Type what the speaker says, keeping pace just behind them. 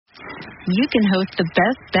you can host the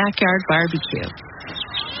best backyard barbecue.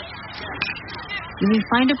 You can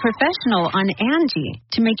find a professional on Angie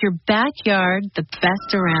to make your backyard the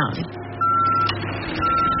best around.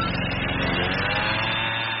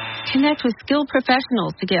 Connect with skilled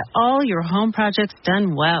professionals to get all your home projects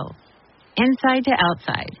done well. Inside to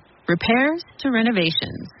outside, repairs to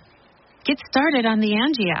renovations. Get started on the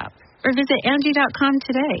Angie app or visit Angie.com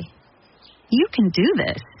today. You can do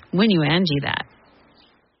this when you Angie that.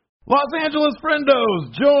 Los Angeles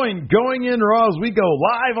friendos, join Going In Raw as we go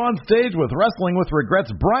live on stage with Wrestling with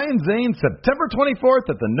Regrets Brian Zane September 24th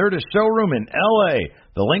at the Nerdist Showroom in L.A.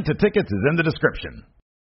 The link to tickets is in the description.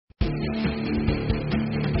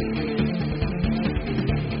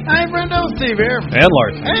 Hi, friendo, Steve here. And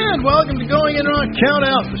Larson. And welcome to Going In Raw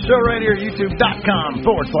Countout, the show right here at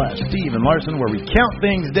youtube.com/Steve and Larson, where we count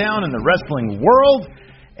things down in the wrestling world.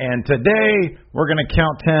 And today, we're going to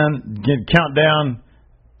count down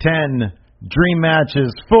 10 dream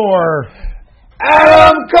matches for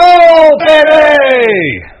Adam Cole,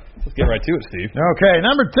 baby! Let's get right to it, Steve. Okay,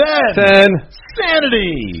 number 10.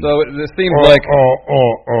 Sanity. So this seems like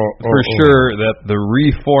for sure that the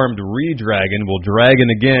reformed Redragon will dragon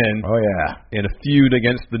again. Oh, yeah. In a feud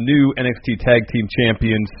against the new NXT Tag Team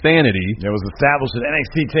Champion, Sanity. It was established at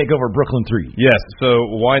NXT TakeOver Brooklyn 3. Yes, so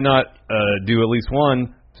why not do at least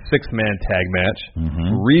one 6-man tag match?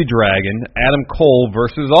 Redragon, Adam Cole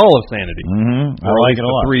versus all of Sanity. I like it a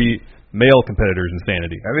lot. 3 male competitors in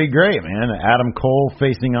Sanity. That'd be great, man. Adam Cole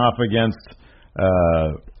facing off against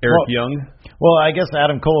Eric Young. Well, I guess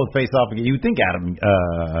Adam Cole would face off against. You'd think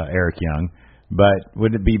Eric Young, but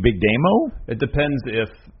would it be Big Damo? It depends if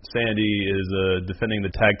Sanity is defending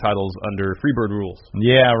the tag titles under Freebird rules.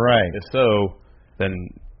 Yeah, right. If so, then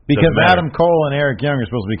because Adam Cole and Eric Young are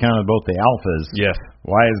supposed to be kind of both the alphas. Yes.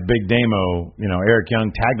 Why is Big Damo? Eric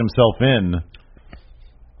Young tagged himself in.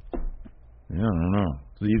 I don't know.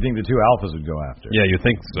 So you think the 2 alphas would go after? Yeah, you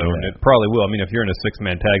think so. Yeah. And it probably will. I mean, if you're in a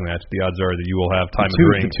 6-man tag match, the odds are that you will have time in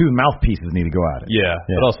the ring. The 2 mouthpieces need to go at it. Yeah.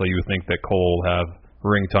 But also you would think that Cole will have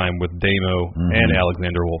ring time with Damo and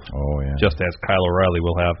Alexander Wolf. Oh, yeah. Just as Kyle O'Reilly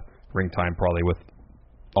will have ring time probably with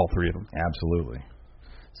all 3 of them. Absolutely.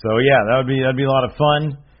 So, yeah, that'd be a lot of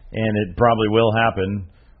fun, and it probably will happen.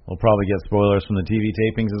 We'll probably get spoilers from the TV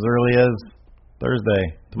tapings as early as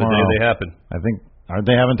Thursday, tomorrow. The day they happen. I think. Aren't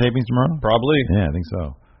they having tapings tomorrow? Probably. Yeah, I think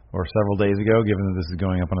so. Or several days ago, given that this is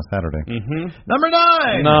going up on a Saturday. Number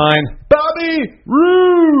 9. 9. Bobby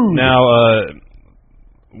Roode. Now,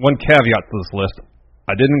 one caveat to this list.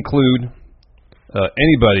 I didn't include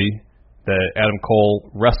anybody that Adam Cole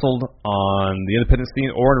wrestled on the independent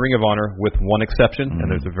scene or in Ring of Honor with one exception, and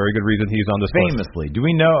there's a very good reason he's on this list. Famously. Do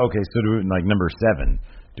we know? Okay, so number 7.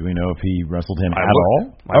 Do we know if he wrestled him at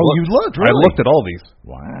all? You looked, really? I looked at all these.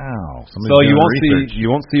 Wow. So you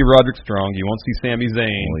won't see Roderick Strong. You won't see Sami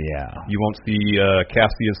Zayn. Well, yeah. You won't see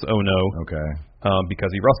Cassius Ohno. Okay.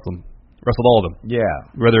 Because he wrestled all of them. Yeah.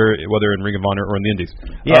 Whether in Ring of Honor or in the Indies.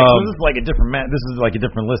 Yeah. So this is like a different This is like a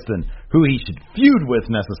different list than who he should feud with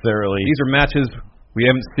necessarily. These are matches we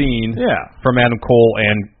haven't seen. Yeah. From Adam Cole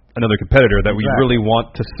and another competitor that we really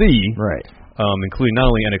want to see. Right. Including not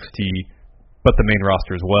only NXT. But the main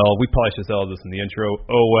roster as well. We probably should tell this in the intro.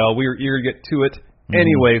 Oh, well, we were eager to get to it.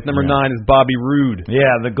 Anyways, number 9 is Bobby Roode.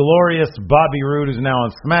 Yeah, the glorious Bobby Roode is now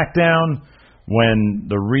on SmackDown when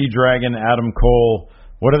the Redragon, Adam Cole,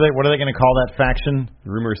 what are they going to call that faction?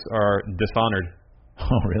 Rumors are Dishonored.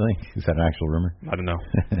 Oh, really? Is that an actual rumor? I don't know.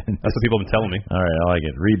 That's what people have been telling me. All right, I like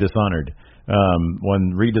it. Dishonored.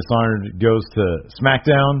 When Dishonored goes to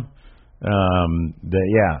SmackDown,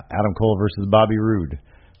 Adam Cole versus Bobby Roode.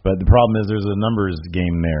 But the problem is there's a numbers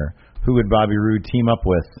game there. Who would Bobby Roode team up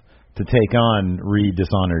with to take on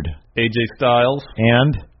Dishonored? AJ Styles.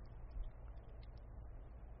 And?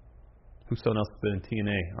 Who's someone else that's been in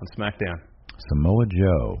TNA on SmackDown? Samoa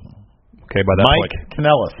Joe. Okay, by that Mike point.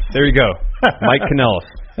 Kanellis. There you go. Mike Kanellis.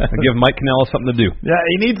 I give Mike Kanellis something to do. Yeah,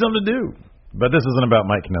 he needs something to do. But this isn't about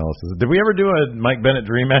Mike Kanellis. Did we ever do a Mike Bennett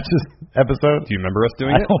Dream Matches episode? Do you remember us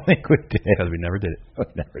doing it? I don't think we did. Because we never did it. We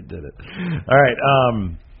never did it. All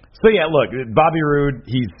right. So, yeah, look, Bobby Roode,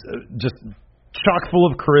 he's just chock full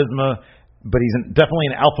of charisma, but he's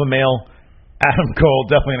definitely an alpha male. Adam Cole,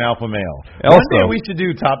 definitely an alpha male. Also, one day we should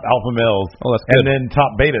do top alpha males and then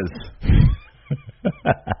top betas.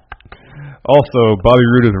 Also, Bobby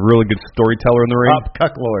Roode is a really good storyteller in the ring. Top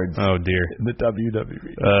cucklords. Oh, dear. In the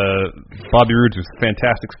WWE. Bobby Roode is a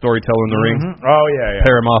fantastic storyteller in the ring. Oh, yeah.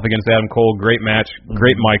 Pair him off against Adam Cole. Great match.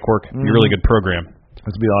 Great mic work. Be a really good program.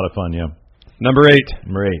 This will be a lot of fun, yeah. Number 8.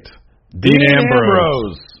 Number 8. Dean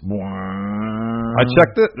Ambrose. I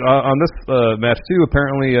checked it on this match too.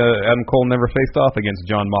 Apparently, Adam Cole never faced off against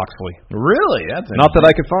Jon Moxley. Really? That's not that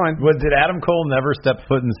I could find. Did Adam Cole never step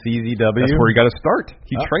foot in CZW? That's where he got his start.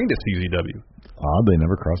 He trained at CZW. They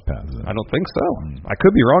never crossed paths. I don't think so. I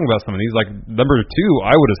could be wrong about some of these. Like number 2,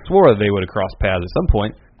 I would have swore they would have crossed paths at some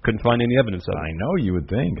point. Couldn't find any evidence of it. I know you would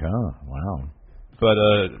think, huh? Wow. But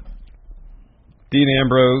Dean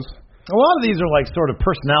Ambrose. A lot of these are like sort of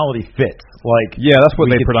personality fits. Like that's what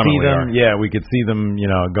they predominantly are. Yeah, we could see them,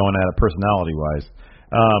 going at it personality wise.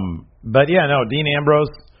 But Dean Ambrose,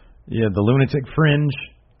 the Lunatic Fringe,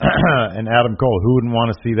 and Adam Cole. Who wouldn't want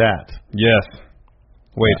to see that? Yes.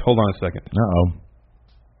 Wait, hold on a second.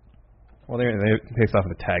 Well, they face off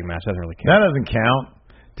in a tag match. That doesn't really count. That doesn't count.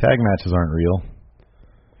 Tag matches aren't real.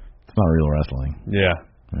 It's not real wrestling. Yeah.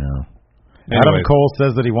 Adam Cole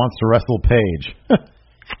says that he wants to wrestle Paige.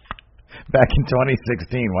 Back in 2016.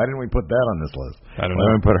 Why didn't we put that on this list? I don't know.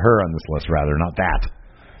 Why didn't we put her on this list, rather, not that?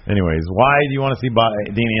 Anyways, why do you want to see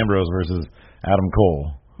Dean Ambrose versus Adam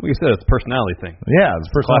Cole? Well, you said it's a personality thing. Yeah, it's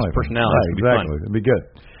personality. Personality. Right, exactly. It'd be good.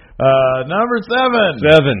 Number 7.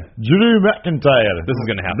 Drew McIntyre. This is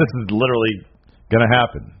going to happen. This is literally going to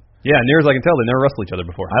happen. Yeah, near as I can tell, they never wrestled each other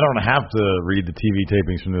before. I don't have to read the TV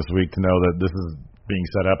tapings from this week to know that this is being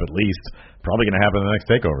set up at least. Probably going to happen in the next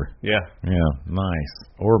TakeOver. Yeah. Yeah, nice.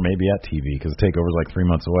 Or maybe at TV, because the TakeOver's like 3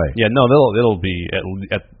 months away. Yeah, no, it'll be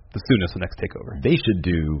at the soonest the next TakeOver. They should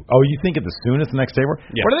do... Oh, you think at the soonest the next TakeOver?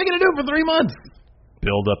 Yeah. What are they going to do for 3 months?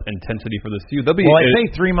 Build up intensity for this feud. I say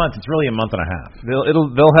 3 months. It's really a month and a half.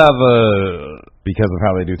 They'll have a... Because of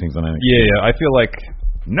how they do things on NXT. Yeah, I feel like...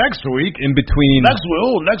 Next week, in between next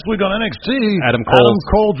week on NXT, Adam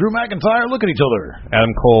Cole, Drew McIntyre look at each other.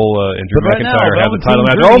 Adam Cole and Drew McIntyre have the title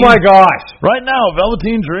match. Oh my gosh! Right now,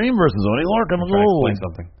 Velveteen Dream versus Oney Lorcan. Explain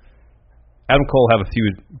something. Adam Cole have a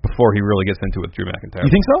feud before he really gets into it with Drew McIntyre.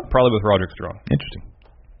 You think so? Probably with Roderick Strong. Interesting.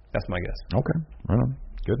 That's my guess. Okay, right on.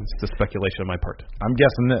 Good. It's just speculation on my part. I'm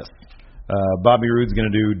guessing this. Bobby Roode's going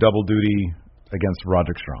to do double duty against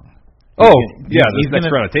Roderick Strong. He's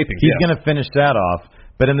next round of taping. He's going to finish that off.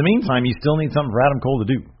 But in the meantime, you still need something for Adam Cole to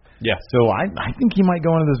do. Yeah. So I think he might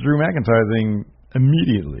go into this Drew McIntyre thing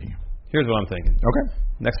immediately. Here's what I'm thinking. Okay.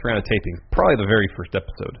 Next round of taping, probably the very first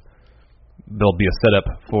episode, there'll be a setup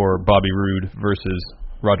for Bobby Roode versus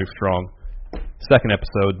Roderick Strong. Second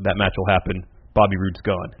episode, that match will happen. Bobby Roode's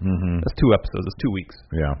gone. Mm-hmm. That's 2 episodes. That's 2 weeks.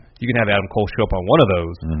 Yeah. You can have Adam Cole show up on one of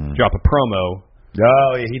those, drop a promo.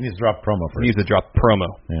 Oh, yeah, he needs to drop a promo first. He needs to drop a promo.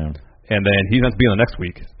 Yeah. And then he's going to be on the next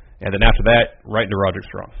week. And then after that, right into Roderick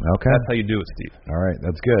Strong. Okay. That's how you do it, Steve. All right,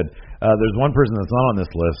 that's good. There's one person that's not on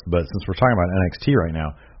this list, but since we're talking about NXT right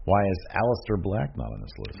now, why is Aleister Black not on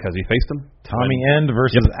this list? Because he faced him. Tommy End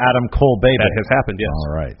versus Adam Cole, baby. That has happened, yes.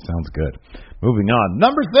 All right, sounds good. Moving on.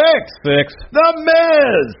 Number 6. The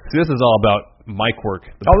Miz. This is all about mic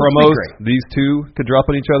work. The promos, these two could drop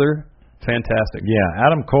on each other. Fantastic. Yeah,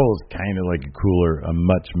 Adam Cole is kind of like a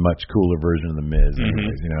much, much cooler version of The Miz,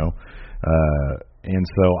 anyways, and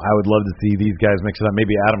so I would love to see these guys mix it up.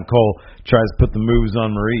 Maybe Adam Cole tries to put the moves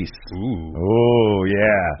on Maurice. Ooh. Oh,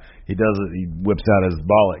 yeah. He does it. He whips out his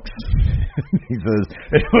bollocks. He says,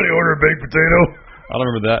 "Anybody order a baked potato?" I don't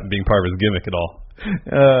remember that being part of his gimmick at all.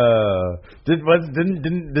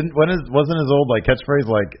 Wasn't his old catchphrase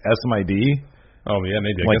like SMID? Oh yeah,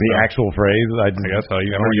 maybe. Like the actual phrase. I guess so.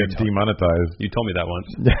 You remember getting demonetized. You told me that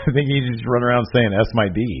once. I think you just run around saying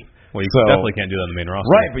SMID. Well, you definitely can't do that on the main roster.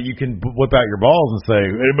 Right, but you can whip out your balls and say,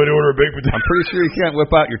 "Anybody order a baked potato?" I'm pretty sure you can't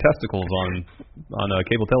whip out your testicles on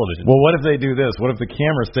cable television. Well, what if they do this? What if the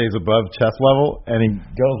camera stays above chest level and he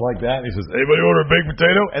goes like that and he says, "Anybody order a baked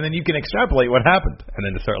potato?" And then you can extrapolate what happened. And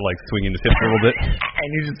then to start swinging his hips a little bit. And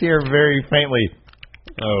you just hear very faintly,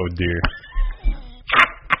 "Oh dear."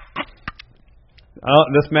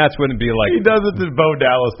 This match wouldn't be like... He does it to Bo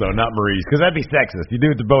Dallas, though, not Maurice, because that'd be sexist. You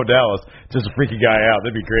do it to Bo Dallas, just to freak a guy out.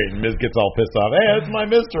 That'd be great. And Miz gets all pissed off. "Hey, that's my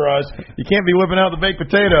Mr. Rush. You can't be whipping out the baked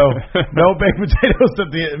potato." No baked potatoes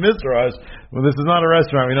at the Mr. Rush. Well, this is not a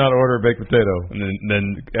restaurant. We know how to order a baked potato. And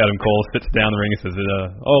then Adam Cole sits down the ring and says,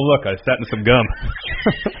 "Oh, look, I sat in some gum."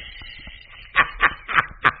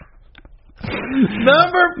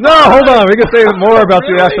 Hold on. We can say more about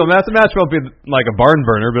the actual match. The match won't be like a barn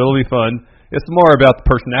burner, but it'll be fun. It's more about the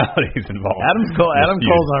personalities involved. Adam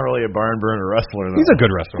Cole's not really a barn burner wrestler, though. He's a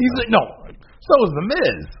good wrestler. So is The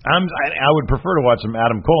Miz. I would prefer to watch an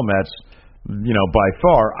Adam Cole match, by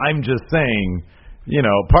far. I'm just saying,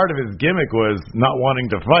 part of his gimmick was not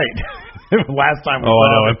wanting to fight. Last time we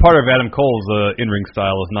saw him. And part of Adam Cole's in-ring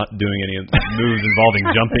style is not doing any moves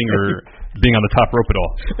involving jumping or being on the top rope at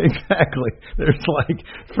all. Exactly. There's like,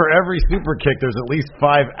 for every super kick, there's at least 5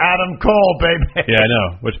 Adam Cole, baby. Yeah, I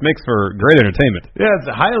know, which makes for great entertainment. Yeah, it's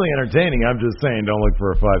highly entertaining. I'm just saying, don't look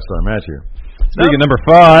for a 5-star match here. Speaking of number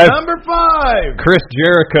 5. Number 5. Chris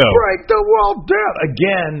Jericho. Break the wall down.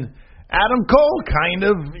 Again, Adam Cole kind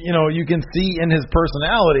of, you can see in his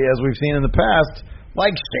personality, as we've seen in the past,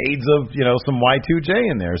 like shades of, some Y2J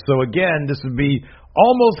in there. So again, this would be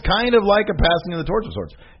almost kind of like a passing of the torch of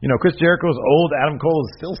sorts. Chris Jericho's old. Adam Cole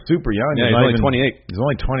is still super young. Yeah, he's only 28. He's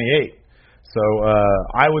only 28. So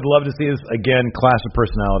I would love to see this, again, clash of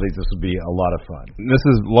personalities. This would be a lot of fun. This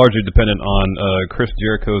is largely dependent on Chris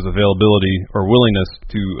Jericho's availability or willingness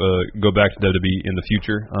to go back to WWE in the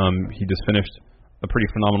future. He just finished a pretty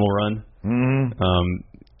phenomenal run.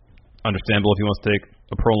 Understandable if he wants to take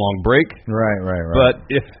a prolonged break. Right. But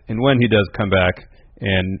if and when he does come back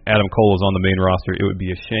and Adam Cole is on the main roster, it would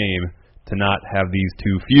be a shame to not have these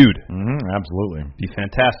two feud. Absolutely. Be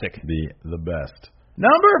fantastic. Be the best.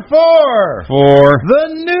 Number 4 for The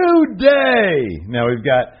New Day. Now we've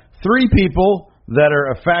got 3 people that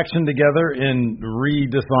are a faction together in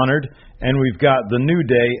Dishonored, and we've got The New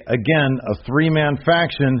Day, again, a 3-man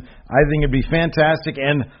faction. I think it'd be fantastic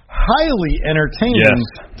and highly entertaining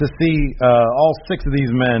to see all 6 of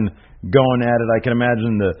these men going at it. I can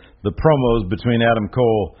imagine the promos between Adam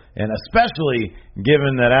Cole, and especially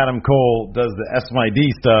given that Adam Cole does the SYD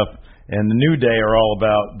stuff, and The New Day are all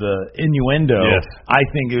about the innuendo. Yes. I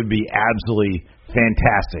think it would be absolutely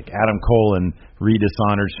fantastic. Adam Cole and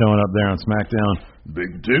Dishonored showing up there on SmackDown.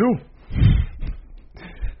 Big deal.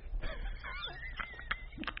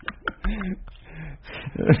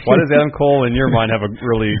 Why does Adam Cole, in your mind, have a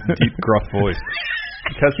really deep, gruff voice?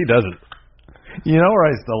 Because he doesn't. You know where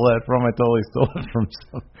I stole that from? I totally stole it from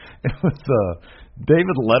it was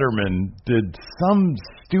David Letterman did some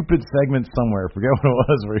stupid segment somewhere. I forget what it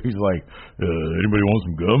was, where he was like, anybody want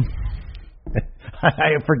some gum?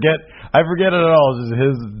 I forget it at all. It's just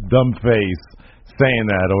his dumb face saying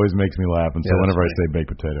that always makes me laugh. And so whenever I say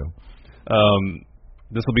baked potato.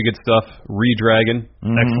 This will be good stuff. Redragon,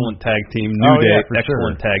 excellent tag team. New Day,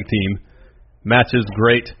 excellent tag team. Matches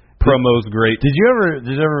great. Promos great. Did you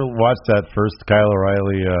ever watch that first Kyle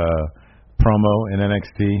O'Reilly promo in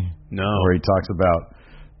NXT? No. Where he talks about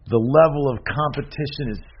the level of competition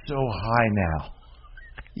is so high now.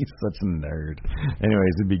 He's such a nerd.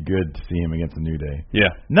 Anyways, it'd be good to see him against the New Day.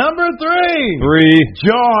 Yeah. Number 3.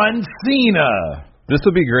 John Cena. This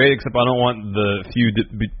would be great, except I don't want the feud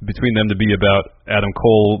between them to be about Adam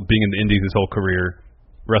Cole being in the Indies his whole career,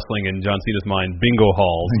 wrestling in John Cena's mind, bingo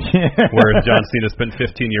halls, where John Cena spent 15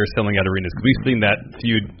 years selling out arenas. We've seen that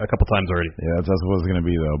feud a couple times already. Yeah, that's what it's going to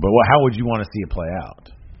be, though. But how would you want to see it play out?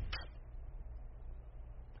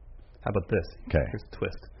 How about this? Okay. Here's a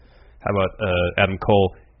twist. How about Adam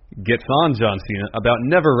Cole gets on John Cena about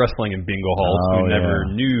never wrestling in bingo halls, who never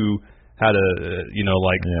knew how to,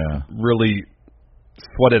 really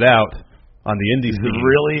sweat it out on the indie scene.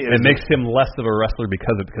 It makes him less of a wrestler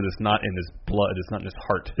because it's not in his blood. It's not in his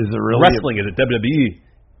heart. Is it really wrestling? Is it WWE?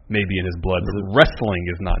 Maybe in his blood, but wrestling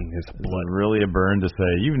is not in his blood. Is it really a burn to say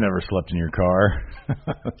you've never slept in your car?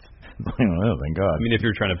 Oh, thank God. I mean, if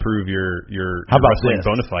you're trying to prove your how about wrestling this?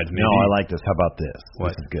 bona fides, maybe. No, I like this. How about this? What?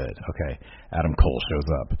 This is good. Okay. Adam Cole shows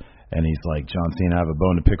up, and he's like, John Cena, I have a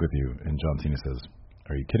bone to pick with you. And John Cena says,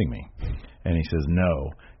 are you kidding me? And he says, no.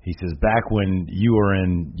 He says, back when you were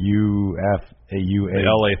in UFAUA. The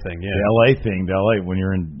LA thing, yeah. The LA, when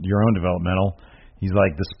you're in your own developmental, he's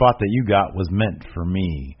like, the spot that you got was meant for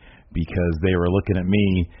me. Because they were looking at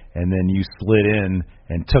me, and then you slid in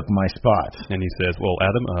and took my spot. And he says, well,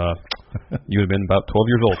 Adam, you would have been about 12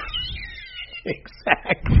 years old.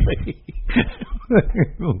 Exactly.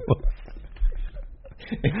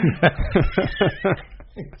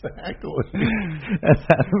 Exactly. And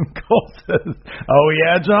Adam Cole says, oh,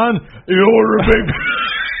 yeah, John? You order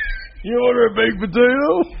a baked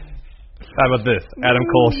potato? How about this? Adam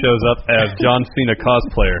Cole shows up as John Cena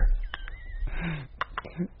cosplayer.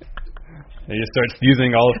 And he starts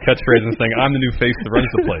using all his catchphrases and saying, I'm the new face that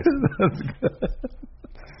runs the place. That's good.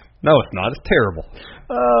 No, it's not. It's terrible.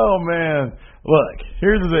 Oh, man. Look,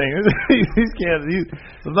 here's the thing.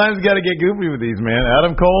 Sometimes you got to get goofy with these, man.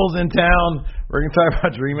 Adam Cole's in town. We're going to talk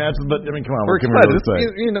about dream matches, but, I mean, come on. We're excited.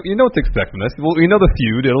 You know what to expect from this. Well, we know the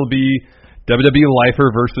feud. It'll be WWE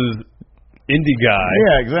Lifer versus indie guy.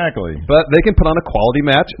 Yeah, exactly. But they can put on a quality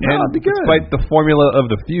match. No, and it'd be good. Despite the formula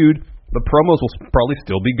of the feud, the promos will probably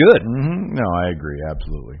still be good. Mm-hmm. No, I agree.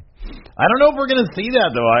 Absolutely. I don't know if we're going to see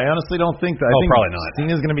that, though. I honestly don't think that. I think probably not.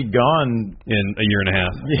 Cena's going to be gone in a year and a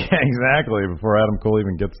half. Yeah, exactly. Before Adam Cole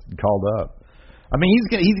even gets called up. I mean,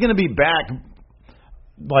 he's going to be back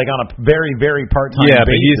like on a very, very part-time basis. Yeah,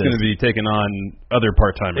 but he's going to be taking on other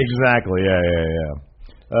part-timers. Exactly, yeah.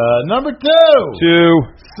 Number 2.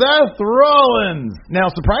 Seth Rollins. Now,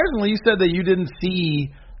 surprisingly, you said that you didn't see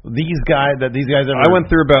these guys ever... I went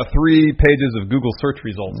through about 3 pages of Google search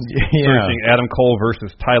results searching Adam Cole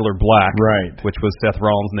versus Tyler Black, right, which was Seth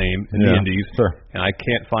Rollins' name in the Indies, and I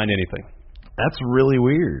can't find anything. That's really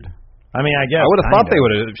weird. I mean, I guess... I would have thought they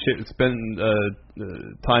would have spent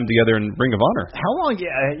time together in Ring of Honor. How long?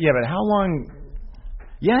 Yeah, but how long...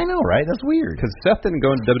 Yeah, I know, right? That's weird. Because Seth didn't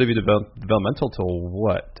go into WWE developmental till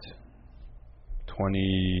what?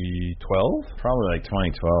 2012? Probably like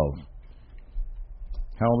 2012.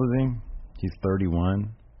 How old is he? He's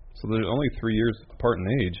 31. So they're only 3 years apart in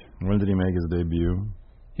age. When did he make his debut?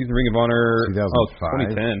 He's in Ring of Honor.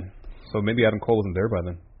 2005. 2010. So maybe Adam Cole wasn't there by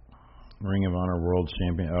then. Ring of Honor World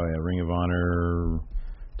Champion. Oh yeah, Ring of Honor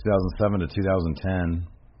 2007 to 2010.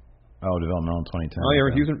 Oh, developmental 2010. Oh yeah,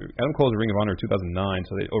 Adam Cole was in Ring of Honor 2009,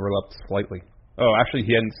 so they overlapped slightly. Oh, actually,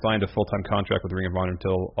 he hadn't signed a full-time contract with Ring of Honor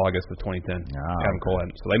until August of 2010. Adam Cole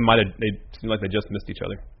hadn't. So they seemed like they just missed each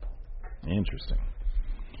other. Interesting.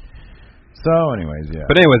 So, anyways, yeah.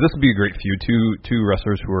 But anyways, this would be a great feud. Two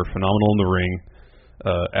wrestlers who are phenomenal in the ring.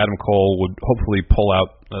 Adam Cole would hopefully pull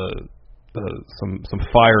out some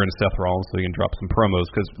fire in Seth Rollins so he can drop some promos,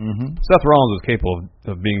 because Seth Rollins is capable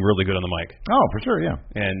of being really good on the mic. Oh, for sure, yeah.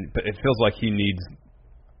 But it feels like he needs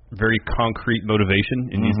very concrete motivation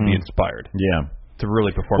and needs to be inspired. Yeah. To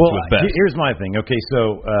really perform to his best. Here's my thing. Okay,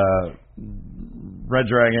 so Red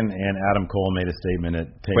Dragon and Adam Cole made a statement at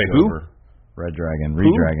TakeOver. Wait, who? Red Dragon,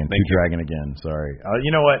 Redragon, Two-Dragon again. Sorry.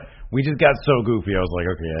 You know what? We just got so goofy. I was like,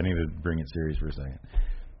 okay, I need to bring it serious for a second.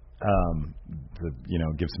 To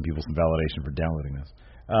give some people some validation for downloading this.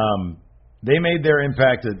 They made their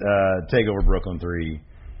impact at TakeOver Brooklyn 3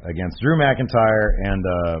 against Drew McIntyre and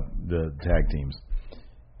the tag teams.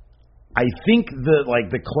 I think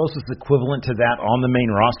the closest equivalent to that on the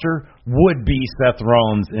main roster would be Seth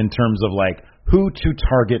Rollins in terms of like who to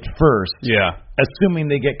target first. Yeah. Assuming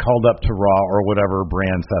they get called up to Raw or whatever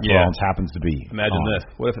brand Seth Rollins happens to be. Imagine this.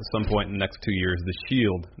 What if at some point in the next 2 years, the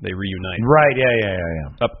Shield, they reunite? Right,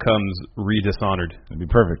 yeah. Up comes Dishonored. That'd be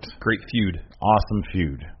perfect. Great feud. Awesome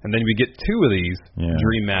feud. And then we get 2 of these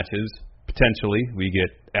dream matches. Potentially, we get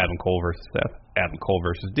Adam Cole versus Seth, Adam Cole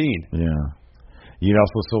versus Dean. Yeah. You'd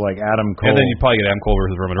also like Adam Cole. And then you'd probably get Adam Cole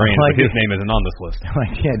versus Roman Reigns, but his name isn't on this list. I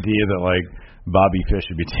like the idea that Bobby Fish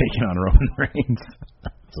should be taking on Roman Reigns.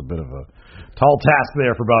 It's a bit of a tall task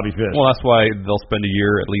there for Bobby Fish. Well, that's why they'll spend a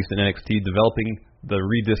year at least in NXT developing the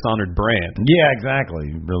Dishonored brand. Yeah,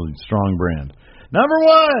 exactly. Really strong brand. Number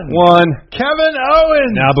 1. Kevin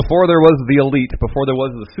Owens. Now, before there was the Elite, before there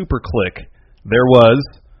was the Super Click, there was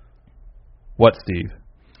what, Steve?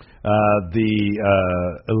 The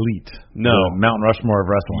Elite. No. The Mount Rushmore of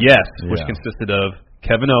wrestling. Yes, which consisted of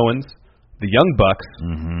Kevin Owens, the Young Bucks,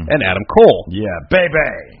 and Adam Cole. Yeah,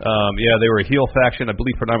 baby. They were a heel faction, I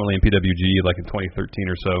believe, predominantly in PWG, like in 2013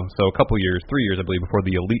 or so. So a couple years, 3 years, I believe, before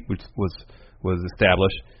the Elite was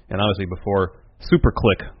established, and obviously before Super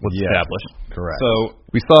Click was established. Correct. So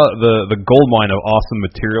we saw the gold mine of awesome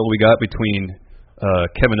material we got between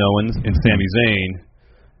Kevin Owens and Sami Zayn,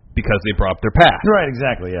 because they brought up their past. Right,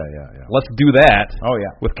 exactly, yeah. Let's do that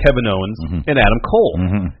with Kevin Owens and Adam Cole,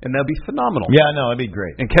 and that'd be phenomenal. Yeah, no, that'd be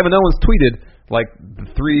great. And Kevin Owens tweeted,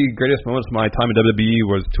 the 3 greatest moments of my time in WWE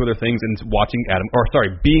was 2 other things, and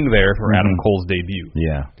being there for Adam Cole's debut.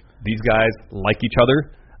 Yeah. These guys like each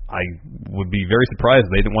other. I would be very surprised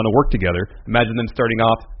if they didn't want to work together. Imagine them starting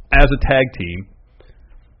off as a tag team,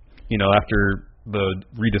 after the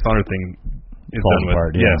Dishonored thing is done with.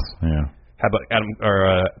 Apart, yes. Yeah. How about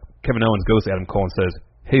Kevin Owens goes to Adam Cole and says,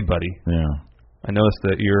 "Hey, buddy, I noticed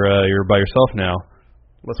that you're by yourself now.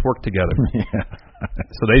 Let's work together."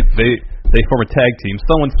 So they form a tag team.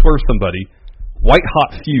 Someone swerves somebody. White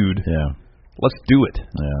hot feud. Yeah. Let's do it.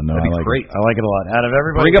 Yeah, no, that'd be great. I like it a lot. Out of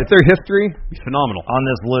everybody, bring up their history. Be phenomenal. On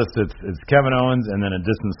this list, it's Kevin Owens, and then a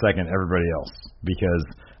distant second, everybody else, because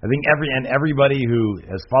I think everybody who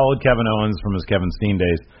has followed Kevin Owens from his Kevin Steen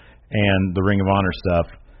days and the Ring of Honor stuff.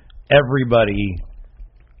 Everybody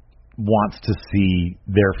wants to see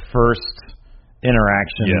their first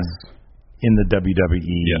interaction in the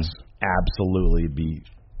WWE absolutely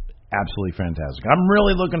fantastic. I'm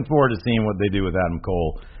really looking forward to seeing what they do with Adam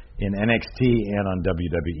Cole in NXT and on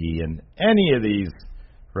WWE, and any of these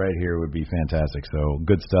right here would be fantastic. So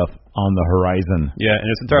good stuff on the horizon. Yeah, and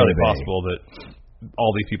it's entirely possible that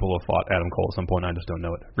all these people have fought Adam Cole at some point. I just don't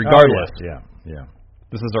know it. Regardless. Yeah.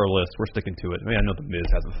 This is our list. We're sticking to it. I mean, I know the Miz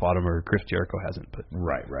hasn't fought him or Chris Jericho hasn't, but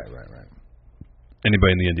right.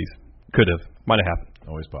 Anybody in the Indies could have, might have happened.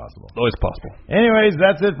 Always possible. Always possible. Anyways,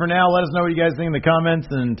 that's it for now. Let us know what you guys think in the comments.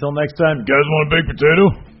 And until next time, you guys want a baked potato?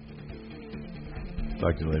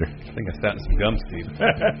 Talk to you later. I think I sat in some gum, Steve.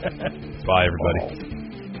 Bye, everybody.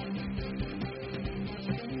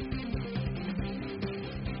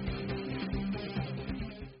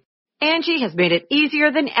 Angie has made it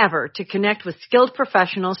easier than ever to connect with skilled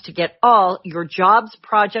professionals to get all your jobs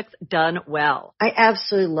projects done well. I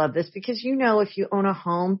absolutely love this because, if you own a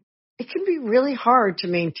home, it can be really hard to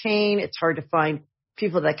maintain. It's hard to find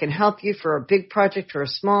people that can help you for a big project or a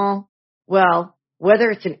small. Well, whether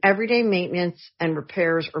it's in everyday maintenance and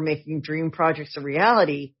repairs or making dream projects a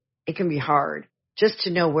reality, it can be hard just to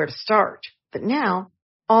know where to start. But now,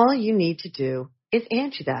 all you need to do is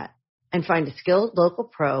Angie that and find a skilled local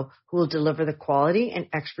pro who will deliver the quality and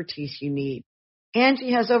expertise you need.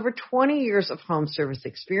 Angie has over 20 years of home service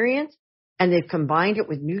experience, and they've combined it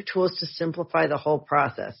with new tools to simplify the whole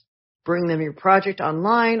process. Bring them your project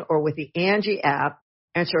online or with the Angie app,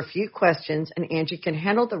 answer a few questions, and Angie can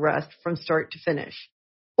handle the rest from start to finish.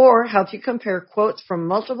 Or help you compare quotes from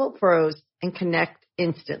multiple pros and connect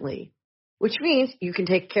instantly, which means you can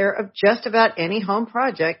take care of just about any home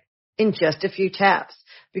project in just a few taps.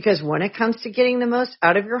 Because when it comes to getting the most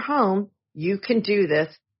out of your home, you can do this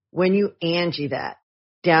when you Angie that.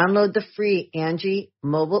 Download the free Angie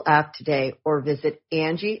mobile app today or visit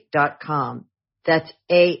Angie.com. That's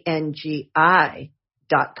ANGI.com.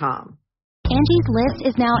 Angie's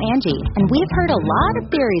List is now Angie, and we've heard a lot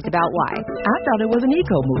of theories about why. I thought it was an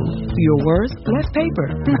eco move. Fewer words, less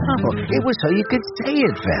paper. No, it was so you could say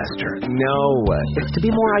it faster. No, it's to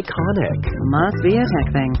be more iconic. Must be a tech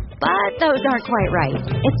thing. But those aren't quite right.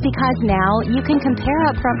 It's because now you can compare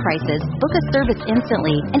upfront prices, book a service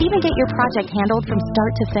instantly, and even get your project handled from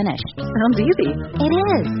start to finish. Sounds easy. It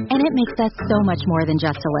is, and it makes us so much more than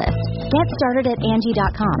just a list. Get started at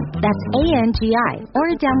Angie.com. That's ANGI, or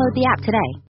download the app today.